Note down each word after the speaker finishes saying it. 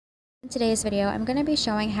In today's video, I'm going to be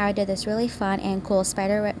showing how I did this really fun and cool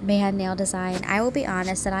Spider-Man nail design. I will be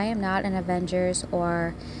honest that I am not an Avengers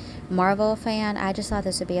or Marvel fan. I just thought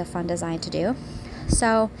this would be a fun design to do.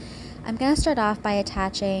 So I'm going to start off by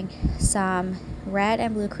attaching some red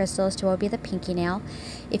and blue crystals to what would be the pinky nail.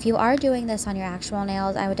 If you are doing this on your actual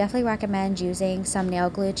nails, I would definitely recommend using some nail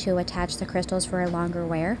glue to attach the crystals for a longer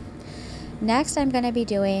wear. Next, I'm going to be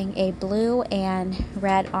doing a blue and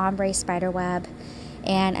red ombre spider web.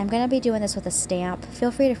 And I'm going to be doing this with a stamp. Feel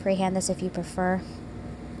free to freehand this if you prefer.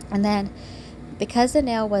 And then, because the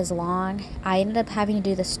nail was long, I ended up having to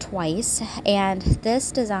do this twice. And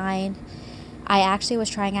this design, I actually was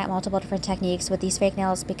trying out multiple different techniques with these fake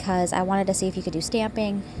nails because I wanted to see if you could do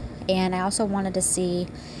stamping. And I also wanted to see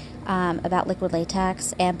about liquid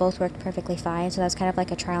latex, and both worked perfectly fine. So that's kind of like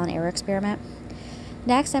a trial and error experiment.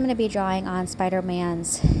 Next, I'm going to be drawing on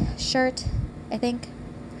Spider-Man's shirt, I think.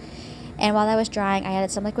 And while that was drying, I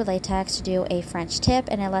added some liquid latex to do a French tip,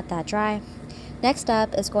 and I let that dry. Next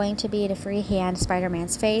up is going to be to freehand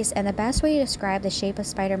Spider-Man's face, and the best way to describe the shape of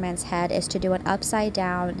Spider-Man's head is to do an upside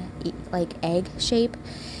down, like egg shape.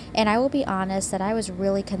 And I will be honest that I was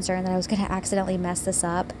really concerned that I was going to accidentally mess this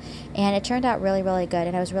up, and it turned out really, really good,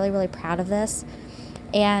 and I was really, really proud of this.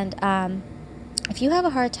 And if you have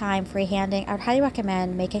a hard time freehanding, I would highly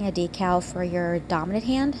recommend making a decal for your dominant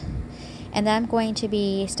hand. And then I'm going to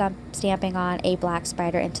be stamping on a black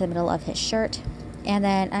spider into the middle of his shirt. And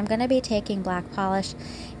then I'm going to be taking black polish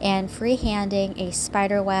and freehanding a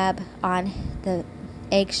spider web on the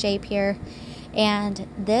egg shape here. And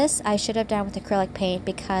this I should have done with acrylic paint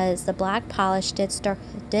because the black polish did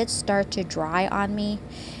start to dry on me,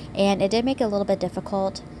 and it did make it a little bit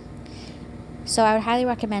difficult. So I would highly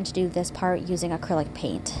recommend to do this part using acrylic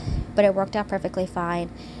paint. But it worked out perfectly fine.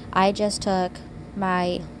 I just took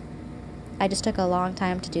a long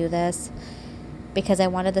time to do this because I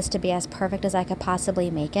wanted this to be as perfect as I could possibly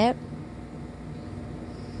make it.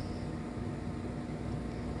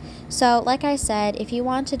 So like I said, if you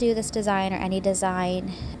want to do this design or any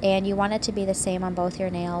design and you want it to be the same on both your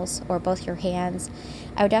nails or both your hands,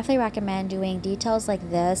 I would definitely recommend doing details like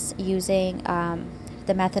this using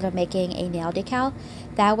the method of making a nail decal.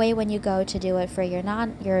 That way when you go to do it for your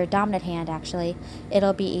dominant hand, actually,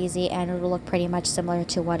 it'll be easy and it'll look pretty much similar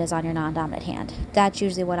to what is on your non-dominant hand. That's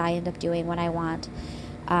usually what I end up doing when I want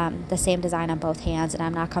the same design on both hands and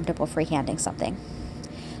I'm not comfortable freehanding something.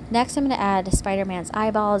 Next, I'm going to add Spider-Man's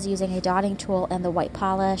eyeballs using a dotting tool and the white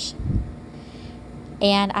polish.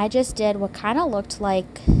 And I just did what kind of looked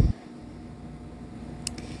like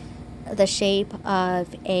the shape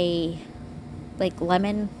of a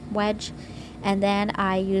lemon wedge, and then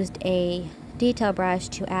I used a detail brush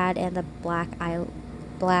to add in the black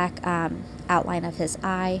outline of his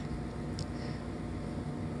eye,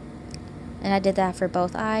 and I did that for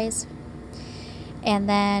both eyes. And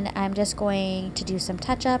then I'm just going to do some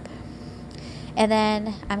touch-up, and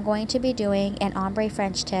then I'm going to be doing an ombre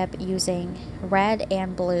French tip using red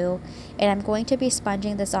and blue, and I'm going to be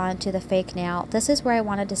sponging this onto the fake nail. This is where I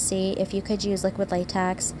wanted to see if you could use liquid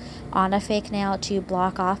latex on a fake nail to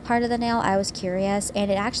block off part of the nail. I was curious, and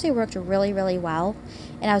it actually worked really, really well,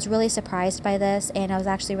 and I was really surprised by this, and I was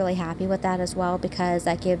actually really happy with that as well because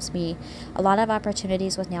that gives me a lot of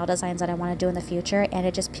opportunities with nail designs that I want to do in the future, and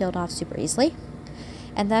it just peeled off super easily.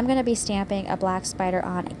 And then I'm going to be stamping a black spider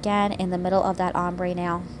on again in the middle of that ombre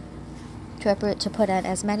nail to put in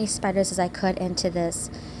as many spiders as I could into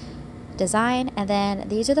this design. And then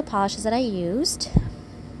these are the polishes that I used.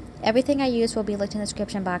 Everything I used will be linked in the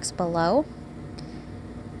description box below.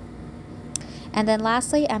 And then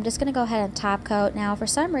lastly, I'm just going to go ahead and top coat. Now, for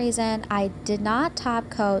some reason, I did not top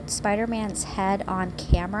coat Spider-Man's head on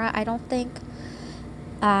camera, I don't think.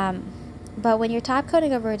 But when you're top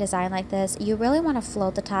coating over a design like this, you really want to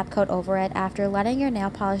float the top coat over it after letting your nail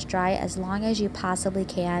polish dry as long as you possibly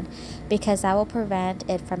can, because that will prevent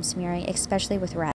it from smearing, especially with red.